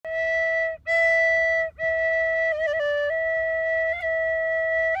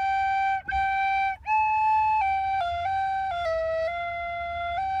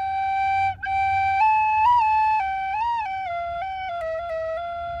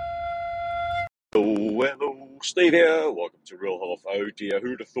Hello, Steve here. Welcome to Real Health. Oh dear,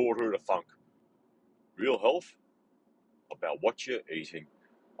 who'd have thought, who'd have thunk? Real health about what you're eating.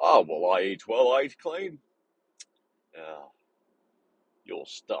 Oh, well, I eat well, I eat clean. Uh, you're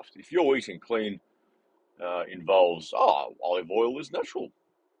stuffed. If you're eating clean, involves, olive oil is natural.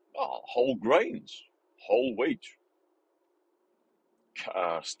 Whole grains, whole wheat,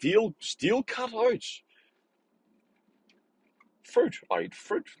 steel cut oats, fruit. I eat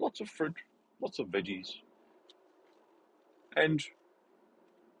fruit, lots of veggies. And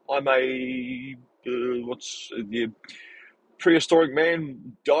I'm what's the prehistoric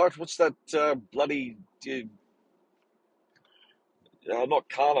man diet? What's that bloody not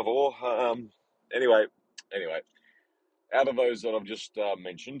carnivore? Anyway, anyway, out of those that I've just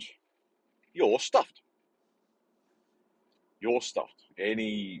mentioned, you're stuffed. You're stuffed.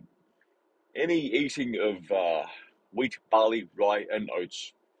 Any eating of wheat, barley, rye, and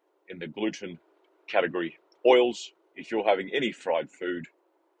oats in the gluten category. Oils, if you're having any fried food,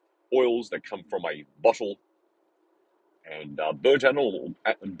 oils that come from a bottle, and burnt animal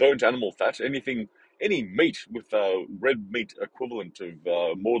fat, any meat with red meat equivalent of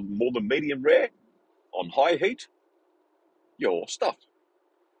more than medium rare on high heat, you're stuffed.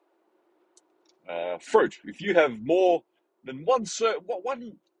 Fruit. If you have more than one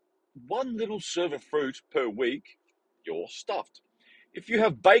little serve of fruit per week, you're stuffed. If you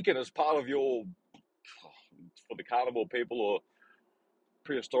have bacon as part of your, for the carnivore people or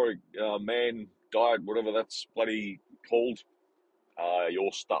prehistoric man diet, whatever that's bloody called,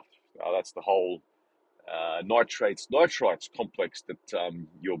 you're stuffed. That's the whole nitrites complex that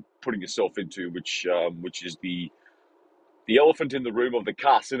you're putting yourself into, which is the elephant in the room of the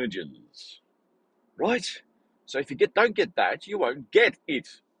carcinogens, right? So if you don't get that, you won't get it.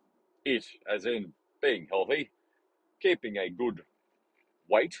 It, as in being healthy, keeping a good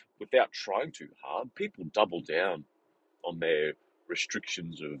weight without trying too hard. People double down on their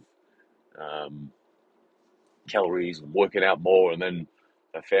restrictions of um, calories and working out more, and then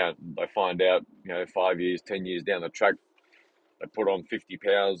they find out, 5 years, 10 years down the track, they put on 50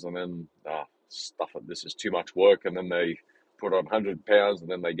 pounds, and then stuff it. This is too much work, and then they put on 100 pounds,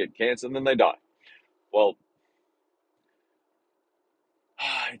 and then they get cancer, and then they die. Well,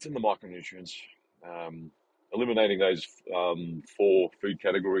 it's in the micronutrients. Eliminating those four food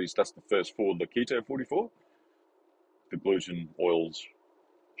categories, that's the first four, the Keto 44, the gluten, oils,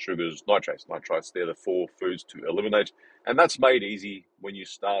 sugars, nitrites, they're the four foods to eliminate. And that's made easy when you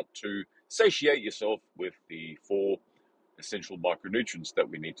start to satiate yourself with the four essential micronutrients that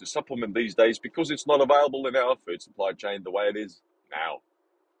we need to supplement these days, because it's not available in our food supply chain the way it is now.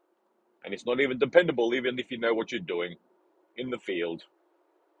 And it's not even dependable, even if you know what you're doing in the field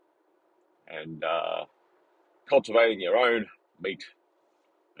and cultivating your own meat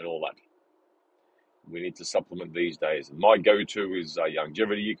and all that. We need to supplement these days. And my go-to is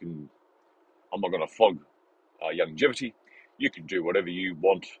Youngevity. I'm not going to flog Youngevity. You can do whatever you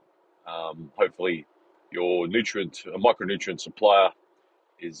want. Hopefully, your micronutrient supplier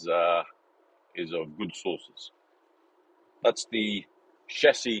is of good sources. That's the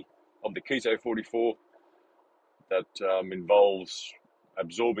chassis of the Keto 44 that involves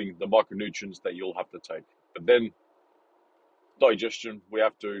absorbing the micronutrients that you'll have to take. But then digestion, we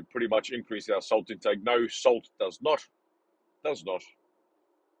have to pretty much increase our salt intake. No, salt does not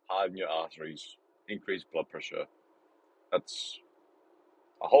harden your arteries, increase blood pressure. That's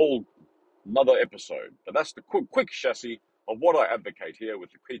a whole another episode. But that's the quick chassis of what I advocate here with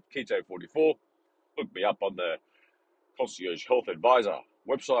the Keto 44. Look me up on the Concierge Health Advisor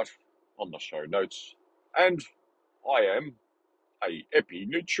website on the show notes. And I am a epi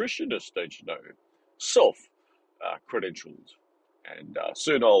nutritionist, don't you know? Self credentialed. And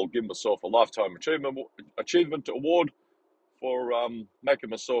soon I'll give myself a lifetime achievement award for making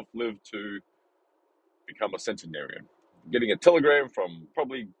myself live to become a centenarian. Getting a telegram from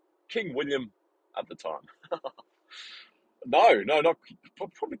probably King William at the time. No, not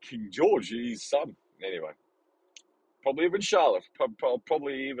probably King George, his son. Anyway, probably even Charlotte.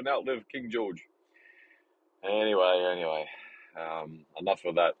 Probably even outlive King George. Anyway, enough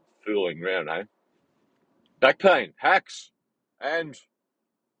of that fooling around, eh? Back pain, hacks, and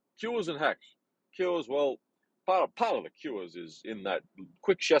cures and hacks. Cures, well, part of the cures is in that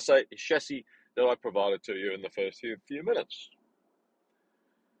quick chassis that I provided to you in the first few minutes.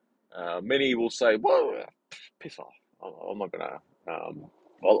 Many will say, well, piss off. I'm not going to.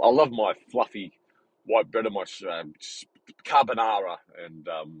 I love my fluffy white bread and my carbonara and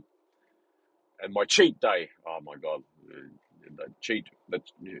my cheat day. Oh my God.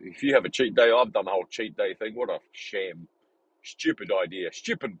 If you have a cheat day, I've done the whole cheat day thing. What a sham. Stupid idea.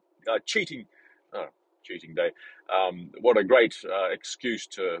 Stupid cheating Oh, cheating day. What a great excuse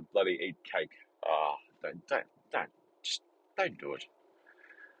to bloody eat cake. Ah, don't, just don't do it.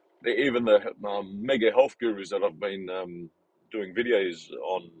 Even the mega health gurus that I've been doing videos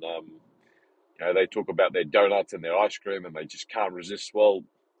on, they talk about their donuts and their ice cream, and they just can't resist. Well,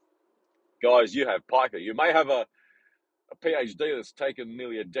 guys, you have pica. You may have a PhD that's taken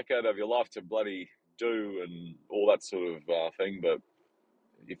nearly a decade of your life to bloody do and all that sort of thing, but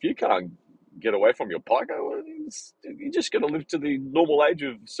if you can't get away from your pico, well, you're just going to live to the normal age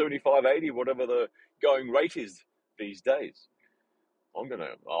of 75, 80, whatever the going rate is these days.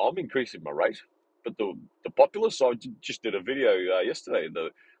 I'm increasing my rate, but the populace. I just did a video yesterday.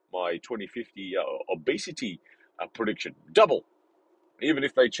 My 2050 obesity prediction double. Even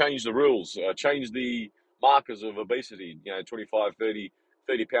if they change the rules, change the markers of obesity. 25, 30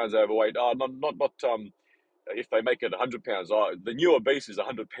 pounds overweight. Not if they make it 100 pounds. The new obese is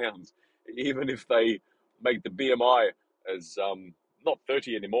 100 pounds. Even if they make the BMI as not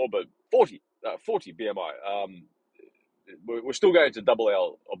 30 anymore, but 40 BMI. We're still going to double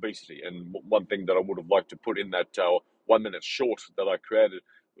our obesity. And one thing that I would have liked to put in that 1 minute short that I created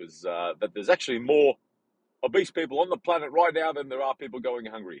was that there's actually more obese people on the planet right now than there are people going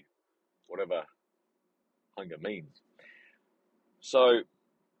hungry, whatever hunger means. So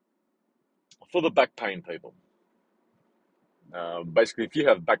for the back pain people, basically, if you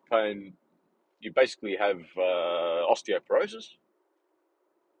have back pain, you basically have osteoporosis.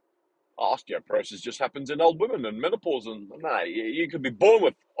 Osteoporosis just happens in old women and menopause, and no, you could be born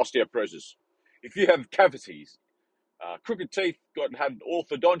with osteoporosis. If you have cavities, crooked teeth, had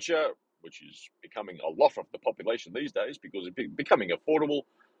orthodontia, which is becoming a lot of the population these days because it's becoming affordable.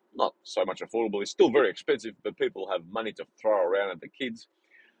 Not so much affordable, it's still very expensive, but people have money to throw around at the kids.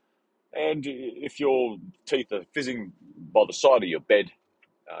 And if your teeth are fizzing by the side of your bed,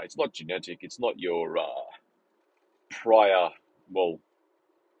 it's not genetic, it's not your prior, well,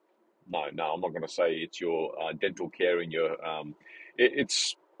 no, I'm not going to say it's your dental care in your,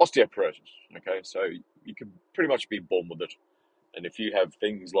 it's osteoporosis, okay? So you can pretty much be born with it. And if you have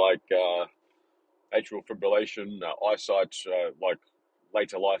things like atrial fibrillation, eyesight, like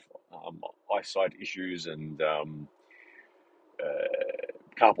later life eyesight issues, and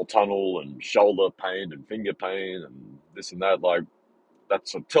carpal tunnel, and shoulder pain, and finger pain, and this and that, like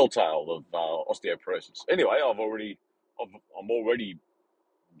that's a telltale of osteoporosis. Anyway, I'm already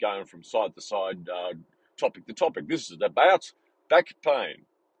going from side to side, topic to topic. This is about back pain.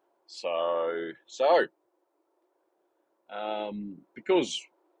 So, because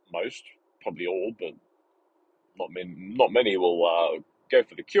most, probably all, but not many will go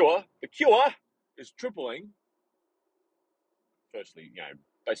for the cure. The cure is tripling. Firstly,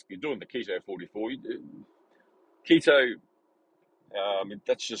 basically doing the keto 44. Keto,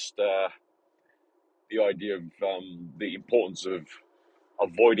 that's just the idea of the importance of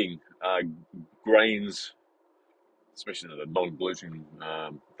avoiding grains, especially the non-gluten,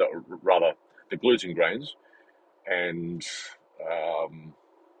 rather the gluten grains, and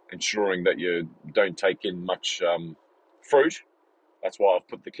ensuring that you don't take in much fruit. That's why I've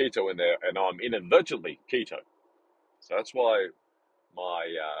put the keto in there, and I'm inadvertently keto. So that's why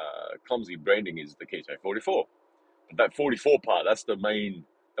my clumsy branding is the keto 44. But that 44 part, that's the main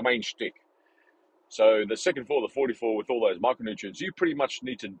shtick. So the second floor, the 44, with all those micronutrients, you pretty much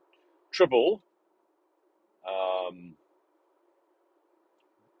need to triple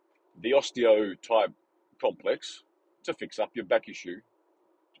the osteotype complex to fix up your back issue,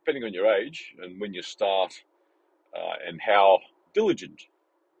 depending on your age and when you start and how diligent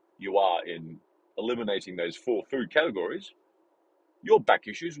you are in eliminating those 4 food categories. Your back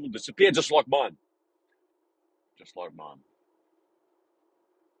issues will disappear, just like mine. Just like mine.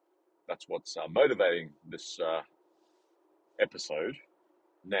 That's what's motivating this episode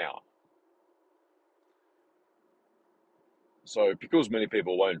now. So because many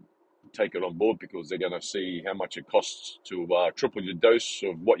people won't take it on board because they're going to see how much it costs to triple your dose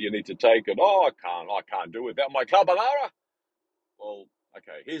of what you need to take, and I can't do it without my carbonara. Well,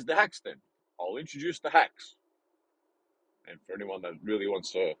 okay, here's the hacks then. I'll introduce the hacks. And for anyone that really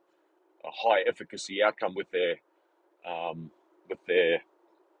wants a high efficacy outcome with their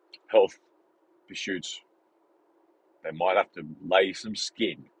health pursuits, they might have to lay some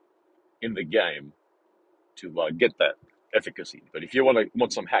skin in the game to get that efficacy. But if you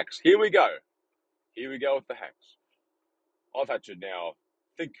want some hacks, here we go. Here we go with the hacks. I've had to now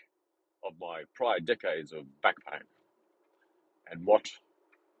think of my prior decades of back pain and what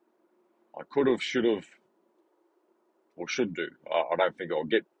I could have, should have, or should do. I don't think I'll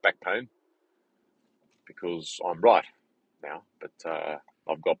get back pain because I'm right now, but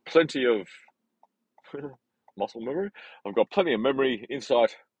I've got plenty of muscle memory. I've got plenty of memory,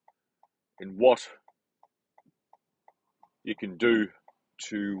 insight in what you can do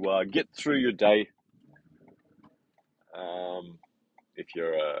to get through your day. If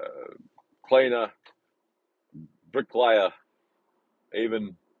you're a cleaner, bricklayer,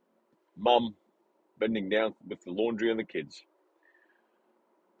 even mum bending down with the laundry and the kids,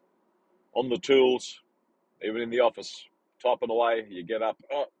 on the tools, even in the office, typing away, you get up,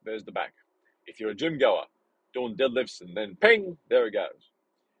 oh, there's the back. If you're a gym goer, doing deadlifts and then ping, there it goes.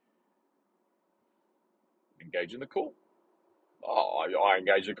 Engaging the core. Oh, I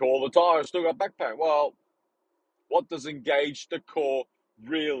engage the core all the time. I still got back pain. Well, what does engage the core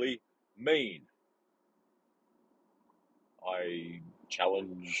really mean? I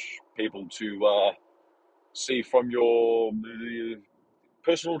challenge people to see from your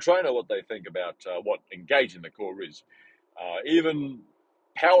personal trainer what they think about what engaging the core is. Even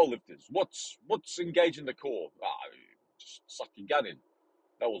powerlifters, what's engaging the core? Just suck your gut in.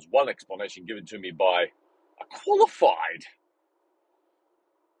 That was one explanation given to me by a qualified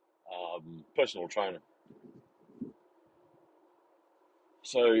personal trainer.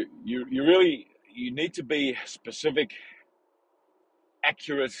 So you need to be specific,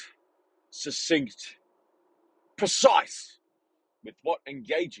 accurate, succinct, precise with what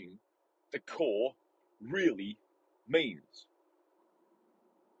engaging the core really means.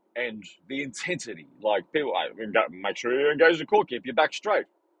 And the intensity, like people, make sure you engage the core, keep your back straight.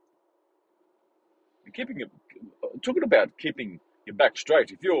 Talking about keeping your back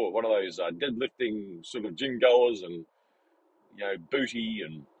straight. If you're one of those deadlifting sort of gym goers and booty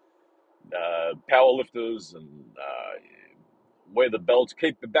and power lifters and wear the belts,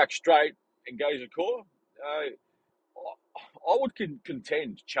 keep the back straight, engage the core. I would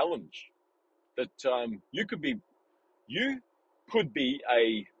challenge that you could be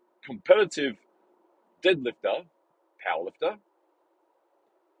a competitive deadlifter, powerlifter,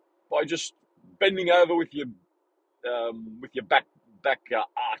 by just bending over with your back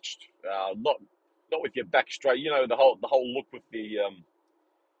arched, not with your back straight. You know, the whole look with the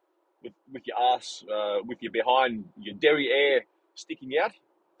with your ass, with your behind, your derriere sticking out.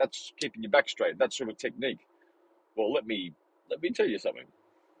 That's keeping your back straight. That sort of technique. Well, let me tell you something.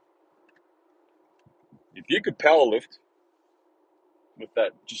 If you could power lift with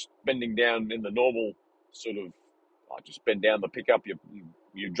that, just bending down in the normal sort of, just bend down to pick up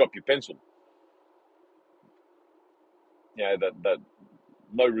you drop your pencil. That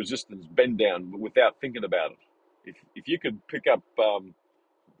no resistance bend down without thinking about it. If you could pick up,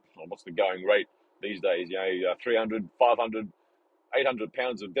 what's the going rate these days? 300, 500, 800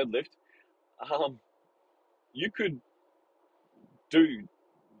 pounds of deadlift. You could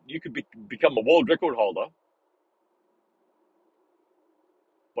become a world record holder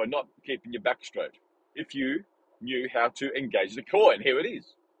by not keeping your back straight if you knew how to engage the core. And here it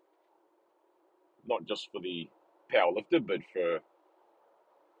is. Not just for the powerlifter, but for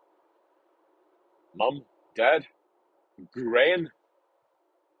mum, dad, Gran,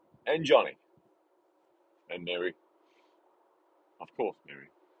 and Johnny, and Mary. Of course, Mary.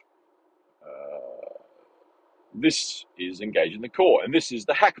 This is engaging the core, and this is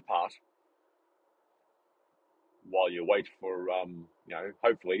the hack part. While you wait for,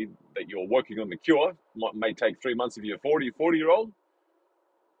 hopefully that you're working on the cure. May take 3 months if you're 40-year-old.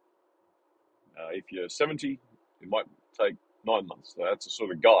 If you're 70, it might take 9 months. So that's a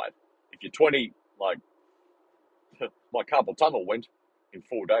sort of guide. If you're 20, like my carpal tunnel went in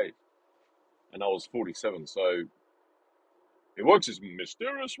 4 days, and I was 47. So it works in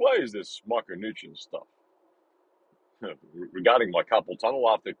mysterious ways, this micronutrient stuff. Regarding my carpal tunnel,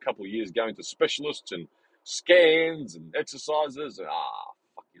 after a couple of years going to specialists and scans and exercises, and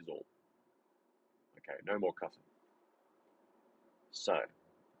fuck is all. Okay, no more cussing. So,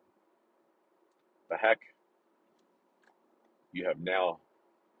 the hack you have now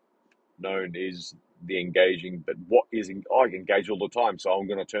known is the engaging, but what is, I engage all the time, so I'm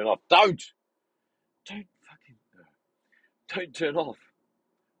going to turn off. Don't turn off.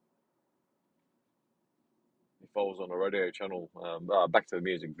 If I was on a radio channel, back to the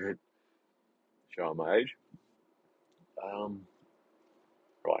music, showing my age.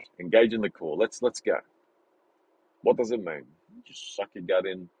 Right, engage in the core. Let's go. What does it mean? Just suck your gut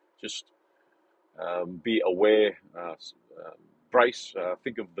in. Just be aware. Brace.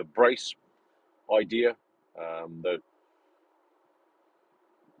 Think of the brace idea. That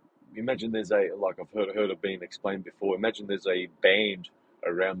imagine there's like I've heard it being explained before. Imagine there's a band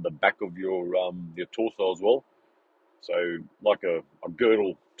around the back of your torso as well. So like a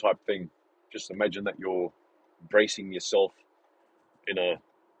girdle type thing. Just imagine that you're bracing yourself in a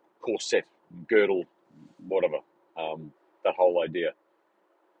corset, girdle, whatever, that whole idea.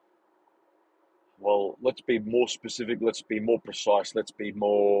 Well, let's be more specific, let's be more precise, let's be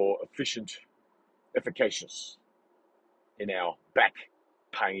more efficient, efficacious in our back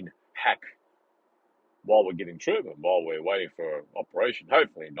pain hack while we're getting treatment, while we're waiting for an operation.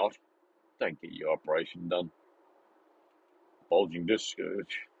 Hopefully not. Don't get your operation done. Bulging disc.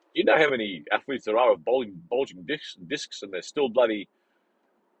 You know how many athletes there are with bulging discs, and they're still bloody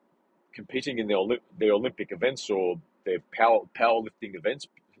competing in their Olympic events or their powerlifting events.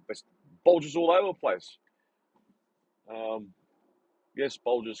 There's bulges all over the place. Yes,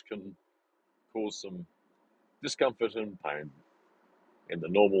 bulges can cause some discomfort and pain in the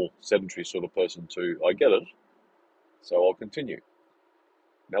normal sedentary sort of person too. I get it. So I'll continue.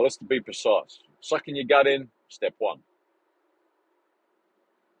 Now let's be precise. Sucking your gut in, step one.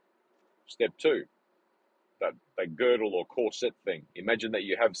 Step two, that girdle or corset thing. Imagine that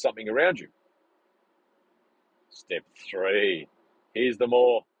you have something around you. Step three. Here's the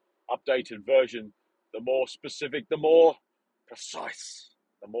more updated version, the more specific, the more precise,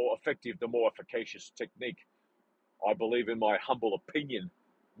 the more effective, the more efficacious technique. I believe, in my humble opinion,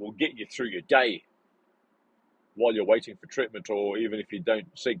 will get you through your day while you're waiting for treatment, or even if you don't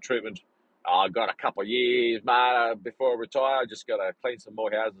seek treatment. I've got a couple of years, mate, before I retire. Just got to clean some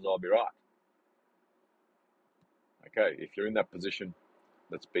more houses. I'll be right. Okay, if you're in that position,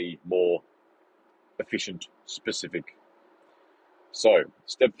 let's be more efficient, specific. So,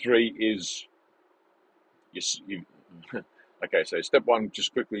 step three is you okay, so step one,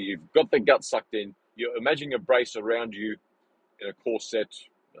 just quickly, you've got the gut sucked in. You're imagining a brace around you in a corset,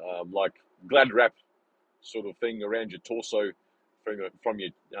 like glad wrap sort of thing around your torso, from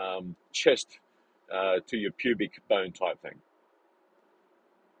your chest to your pubic bone type thing.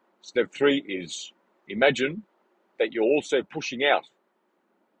 Step three is imagine that you're also pushing out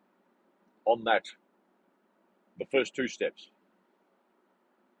on that, the first two steps.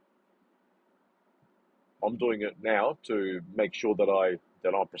 I'm doing it now to make sure that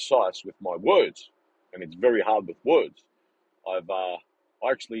I'm precise with my words, and it's very hard with words. I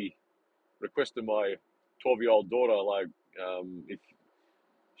actually requested my 12-year-old daughter, like, if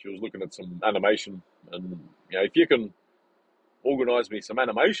she was looking at some animation, and if you can organise me some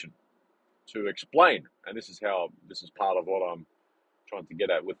animation to explain, and this is part of what I'm trying to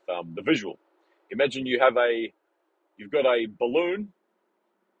get at with the visual. Imagine you've got a balloon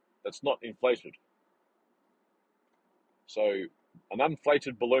that's not inflated. So an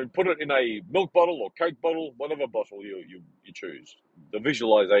inflated balloon, put it in a milk bottle or Coke bottle, whatever bottle you choose. The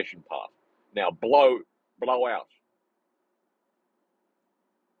visualization part. Now blow out.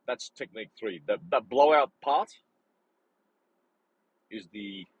 That's technique three. That blowout part is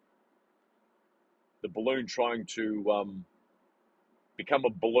the balloon trying to become a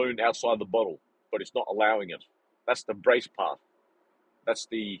balloon outside the bottle, but it's not allowing it. That's the brace part. That's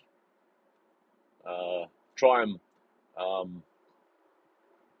the try and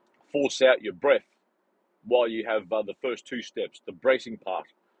force out your breath while you have the first two steps, the bracing part,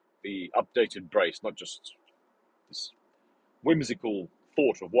 the updated brace, not just this whimsical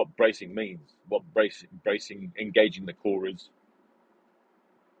thought of what bracing means, what bracing engaging the core is.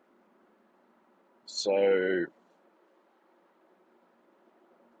 So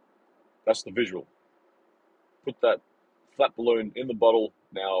that's the visual. Put that flat balloon in the bottle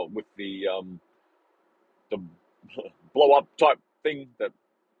now with the blow up type thing, that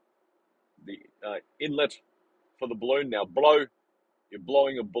the inlet for the balloon. Now blow. You're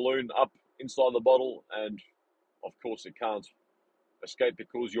blowing a balloon up inside the bottle, and of course it can't escape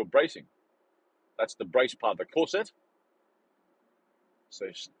because you're bracing. That's the brace part, the corset. So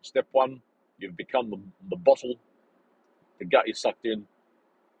step one, you've become the bottle, the gut is sucked in.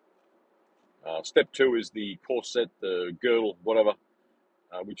 Step two is the corset, the girdle, whatever,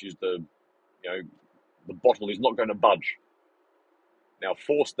 which is the bottle is not going to budge. Now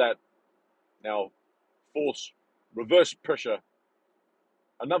force that. Now force reverse pressure,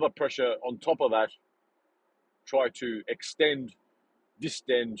 another pressure on top of that. Try to extend,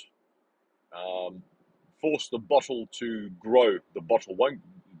 distend, force the bottle to grow. The bottle won't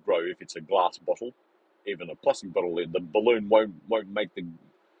grow if it's a glass bottle. Even a plastic bottle, the balloon won't make the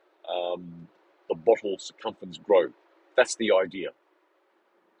bottle circumference grow. That's the idea.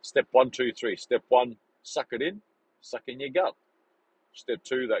 Step 1, 2, 3. Step 1, suck it in, suck in your gut. Step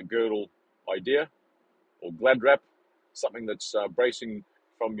 2, that girdle idea, or glad wrap, something that's bracing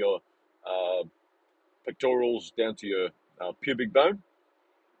from your pectorals down to your pubic bone,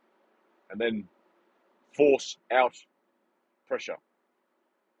 and then force out pressure,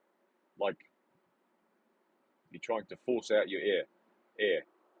 like you're trying to force out your air.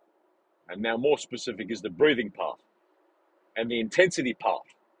 And now more specific is the breathing part and the intensity part.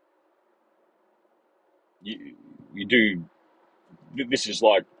 You do, this is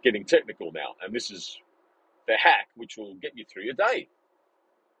like getting technical now, and this is the hack which will get you through your day.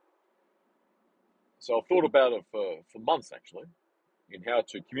 So I've thought about it for months actually, in how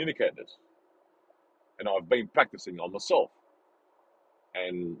to communicate this. And I've been practicing on myself.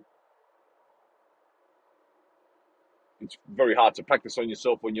 And it's very hard to practice on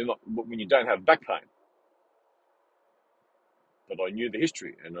yourself when you don't have back pain. But I knew the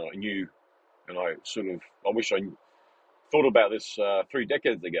history, and I wish I thought about this 3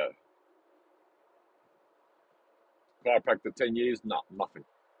 decades ago. Chiropractor 10 years, nothing.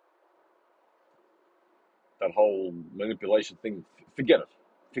 That whole manipulation thing, forget it,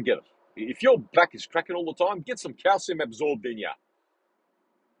 forget it. If your back is cracking all the time, get some calcium absorbed in you.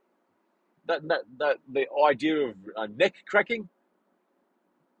 The idea of a neck cracking,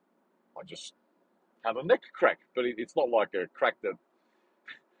 I just have a neck crack, but it's not like a crack that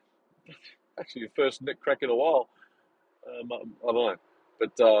actually your first neck crack in a while. I don't know,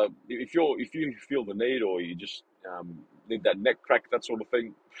 but if you feel the need, or you just need that neck crack, that sort of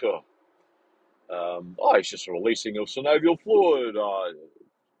thing, sure. It's just a releasing of synovial fluid.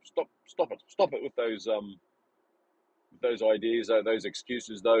 Stop it with those ideas, those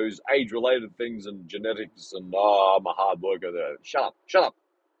excuses, those age-related things and genetics, and I'm a hard worker. There, shut up.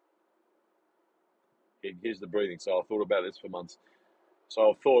 Here's the breathing. So I thought about this for months.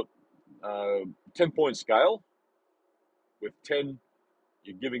 So I thought 10-point scale. With 10,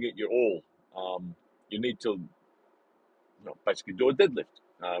 you're giving it your all. You need to basically do a deadlift.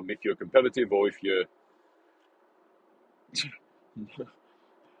 If you're competitive, or if you're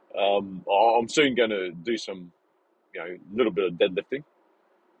I'm soon going to do some, little bit of deadlifting.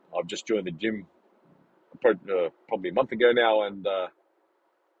 I've just joined the gym probably a month ago now, and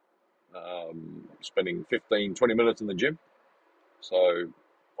spending 15, 20 minutes in the gym. So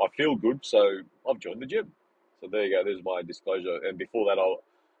I feel good, so I've joined the gym. So there you go. There's my disclosure. And before that,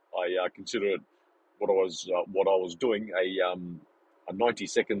 I consider it what I was doing a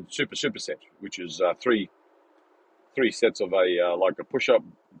 90-second superset, which is three sets of like a push up,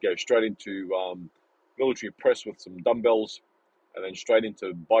 go straight into military press with some dumbbells, and then straight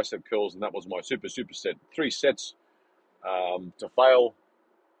into bicep curls, and that was my superset. 3 sets to fail,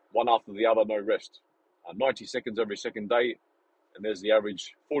 one after the other, no rest. 90 seconds every second day, and there's the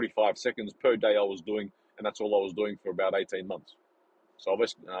average 45 seconds per day I was doing, and that's all I was doing for about 18 months. So I've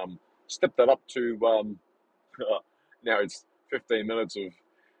stepped that up to now it's 15 minutes of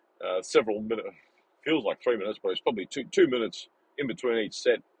several minutes. Feels like 3 minutes, but it's probably 2 minutes in between each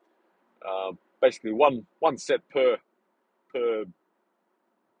set. Basically, one set per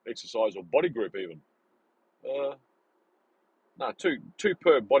exercise or body group, even. No, two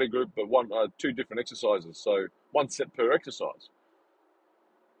per body group, but two different exercises. So 1 set per exercise.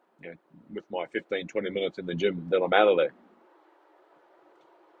 Yeah, with my 15, 20 minutes in the gym, then I'm out of there.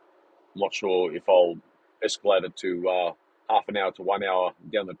 I'm not sure if I'll escalate it to half an hour to 1 hour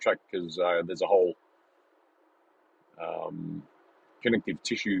down the track, because there's a whole connective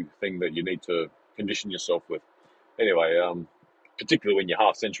tissue thing that you need to condition yourself with. Anyway, particularly when you're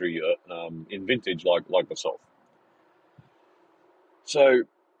half century in vintage like myself. So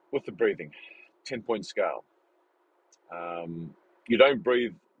with the breathing, 10-point scale. You don't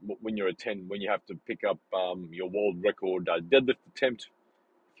breathe when you're a 10, when you have to pick up your world record deadlift attempt.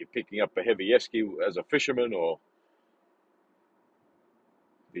 If you're picking up a heavy esky as a fisherman, or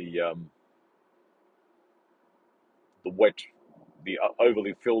the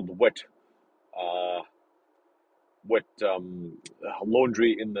overly filled wet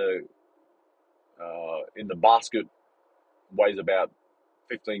laundry in the basket weighs about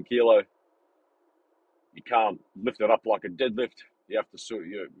 15 kilo. You can't lift it up like a deadlift. You have to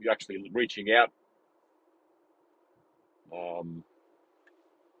you're actually reaching out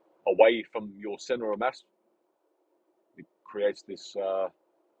away from your center of mass. It creates this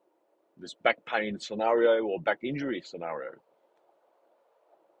back pain scenario, or back injury scenario.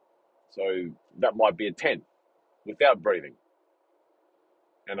 So that might be a 10 without breathing.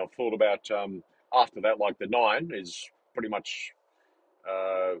 And I've thought about after that, like the 9 is pretty much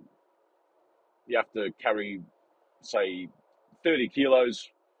you have to carry, say, 30 kilos,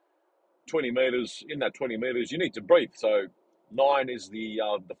 20 meters. In that 20 meters, you need to breathe. So 9 is the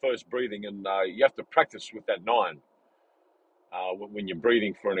first breathing, and you have to practice with that 9 when you're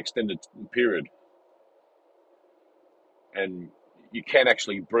breathing for an extended period. And you can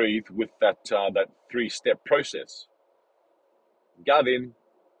actually breathe with that 3-step process. Gut in,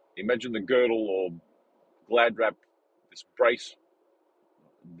 imagine the girdle or glad wrap, this brace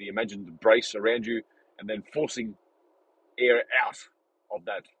the imagined brace around you, and then forcing air out of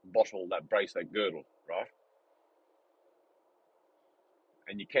that bottle, that brace, that girdle, right?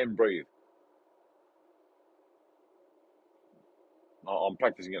 And you can breathe. I'm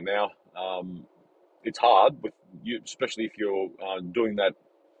practicing it now. It's hard with you, especially if you're doing that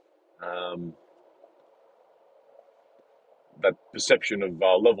that perception of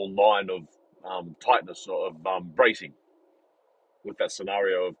level 9 of tightness of bracing with that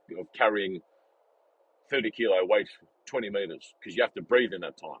scenario of carrying 30 kilo weight 20 meters, because you have to breathe in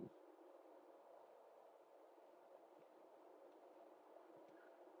that time.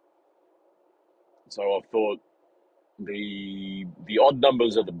 So I've thought the odd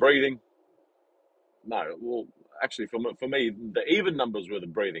numbers are the breathing. No, well, actually, for me, the even numbers were the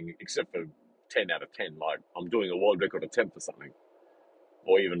breathing, except for 10 out of 10. Like I'm doing a world record attempt or something,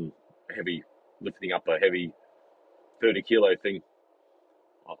 or even heavy, lifting up a heavy 30 kilo thing.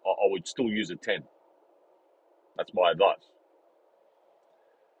 I would still use a 10. That's my advice.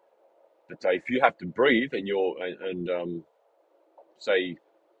 But if you have to breathe and say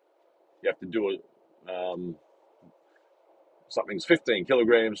you have to do it, something's 15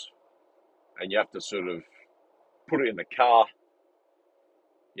 kilograms, and you have to sort of put it in the car.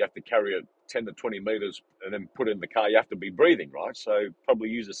 You have to carry it 10 to 20 meters and then put it in the car. You have to be breathing, right? So probably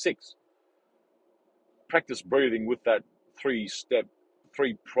use a 6. Practice breathing with that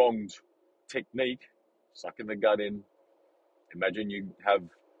three-pronged technique. Sucking the gut in. Imagine you have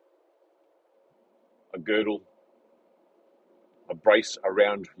a girdle, a brace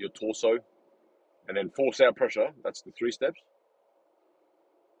around your torso, and then force out pressure. That's the 3 steps.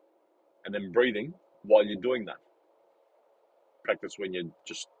 And then breathing while you're doing that. Practice when you're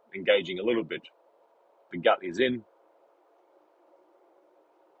just engaging a little bit. The gut is in.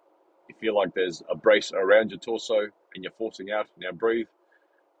 You feel like there's a brace around your torso and you're forcing out. Now breathe.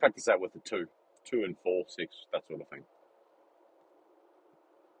 Practice that with the 2 and 4, 6, that sort of thing.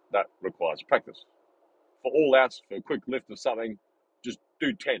 That requires practice. For all outs, for a quick lift of something, just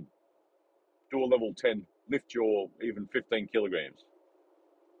do 10. Do a level 10. Lift your even 15 kilograms.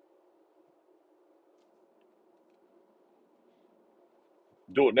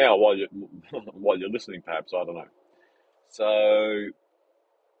 Do it now while you're listening, perhaps. I don't know. So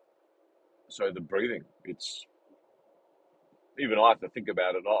the breathing. It's even I have to think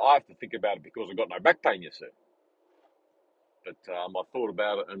about it. I have to think about it because I've got no back pain, you see. But I thought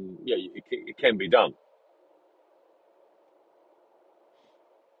about it, and yeah, it can be done.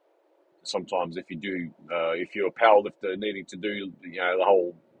 Sometimes, if you're a power lifter needing to do, the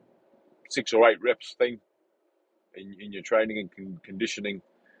whole 6 or 8 reps thing in your training and conditioning,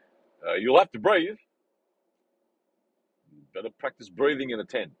 you'll have to breathe. Better practice breathing in a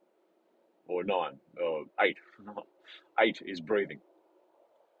 10 or 9 or 8. 8 is breathing.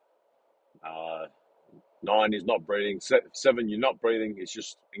 9 is not breathing. 7, you're not breathing. It's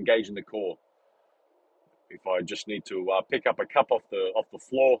just engaging the core. If I just need to pick up a cup off the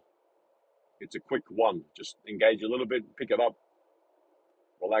floor, it's a quick 1. Just engage a little bit, pick it up,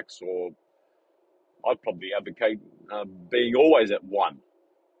 relax. Or I'd probably advocate being always at 1,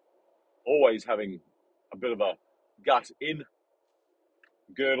 always having a bit of a gut in,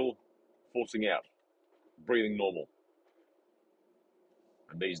 girdle, forcing out, breathing normal.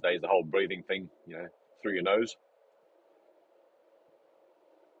 And these days, the whole breathing thing, through your nose.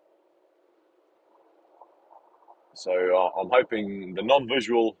 So I'm hoping the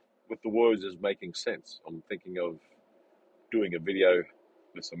non-visual with the words is making sense. I'm thinking of doing a video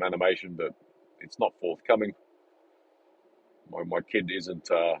with some animation, but it's not forthcoming. My kid isn't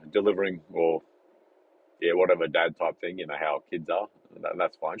delivering, or whatever dad type thing. You know how kids are.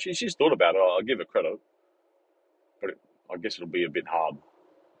 That's fine. She's thought about it. I'll give her credit, but I guess it'll be a bit hard.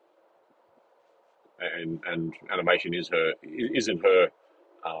 And animation isn't her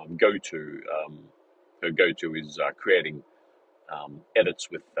go-to. Her go-to is creating edits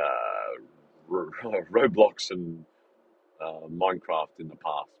with Roblox and Minecraft in the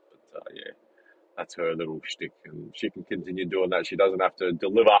past. But that's her little shtick, and she can continue doing that. She doesn't have to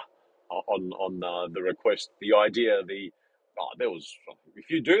deliver on the request, the idea, if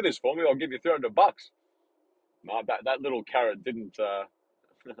you do this for me, I'll give you $300. No, that little carrot didn't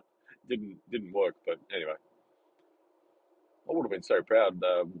didn't work. But anyway, I would have been so proud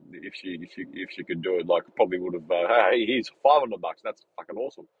if she could do it. Like, probably would have. Hey, here's $500. That's fucking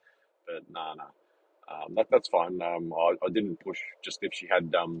awesome. But nah. That's fine. I didn't push. Just if she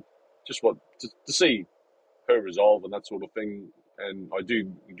had just to see her resolve and that sort of thing. And I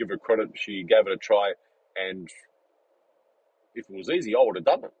do give her credit. She gave it a try, and if it was easy, I would have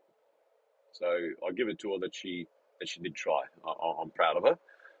done it. So I give it to her that she and she did try. I'm proud of her.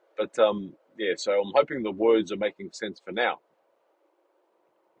 But yeah, so I'm hoping the words are making sense for now.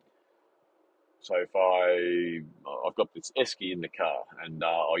 So if I've got this esky in the car, and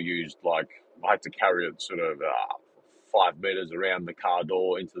I had to carry it sort of 5 meters around the car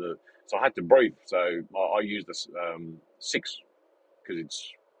door so I had to breathe. So I used this 6, because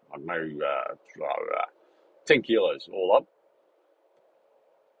it's, I don't know, 10 kilos all up.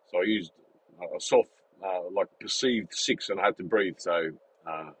 So I used a soft, perceived 6, and I had to breathe. So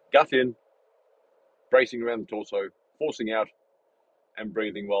gut in, bracing around the torso, forcing out, and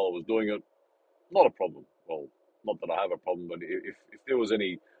breathing while I was doing it. Not a problem. Well, not that I have a problem, but if there was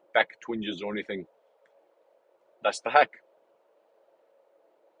any back twinges or anything, that's the hack.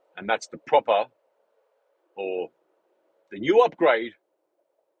 And that's the proper, or the new upgrade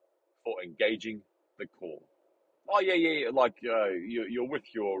for engaging the core. Oh, yeah. Like you're with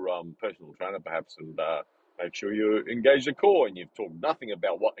your personal trainer, perhaps, and make sure you engage the core, and you've talked nothing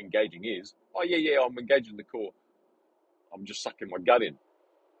about what engaging is. Oh, yeah, I'm engaging the core. I'm just sucking my gut in.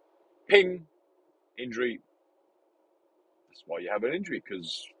 Ping, injury. That's why you have an injury,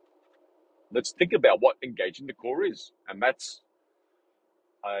 because let's think about what engaging the core is. And that's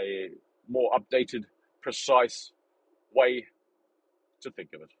a more updated, precise way to think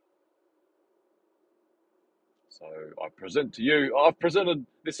of it. So I present to you, I've presented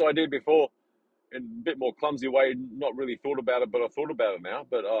this idea before in a bit more clumsy way, not really thought about it, but I thought about it now.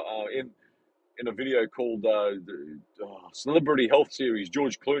 But in a video called Celebrity Health Series,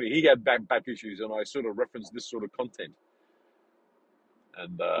 George Clooney, he had back issues, and I sort of referenced this sort of content.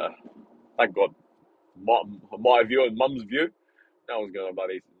 And thank God, my view and Mum's view, no one's going to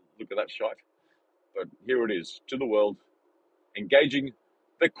bloody look at that shite. But here it is, to the world, engaging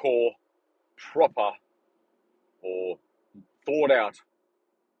the core, proper or thought out,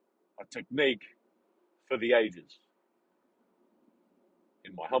 a technique for the ages,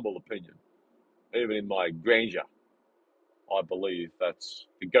 in my humble opinion. Even in my grandeur, I believe that's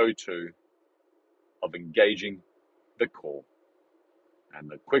the go-to of engaging the core. And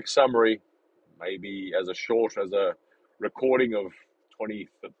the quick summary, maybe as a recording of 20,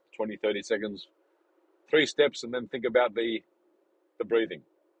 30 seconds, 3 steps, and then think about the breathing.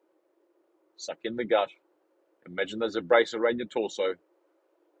 Suck in the gut. Imagine there's a brace around your torso.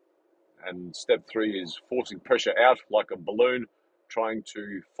 And step 3 is forcing pressure out like a balloon, trying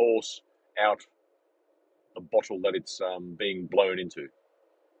to force out the bottle that it's being blown into.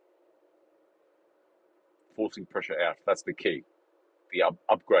 Forcing pressure out. That's the key. The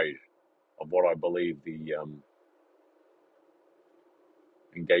upgrade of what I believe the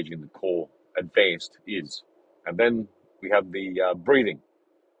engaging the core advanced is. And then we have the breathing.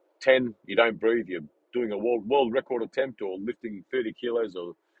 10, you don't breathe, you're doing a world record attempt, or lifting 30 kilos,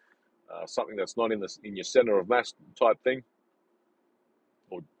 or something that's not in your center of mass type thing.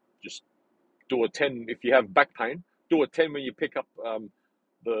 Or just do a 10 if you have back pain. Do a 10 when you pick up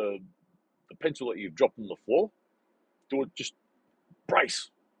the pencil that you've dropped on the floor. Do it, just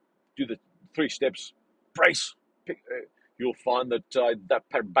brace. Do the 3 steps, brace. You'll find that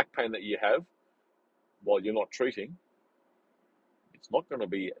that back pain that you have while you're not treating, it's not going to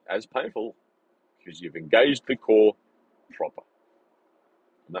be as painful, because you've engaged the core proper.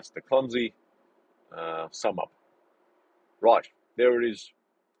 And that's the clumsy sum up. Right, there it is,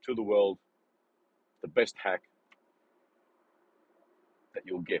 to the world, the best hack that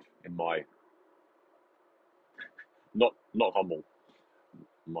you'll get, in my not humble,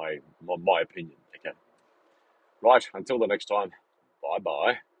 my opinion. Okay. Right, until the next time. Bye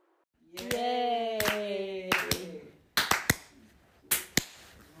bye. Yay!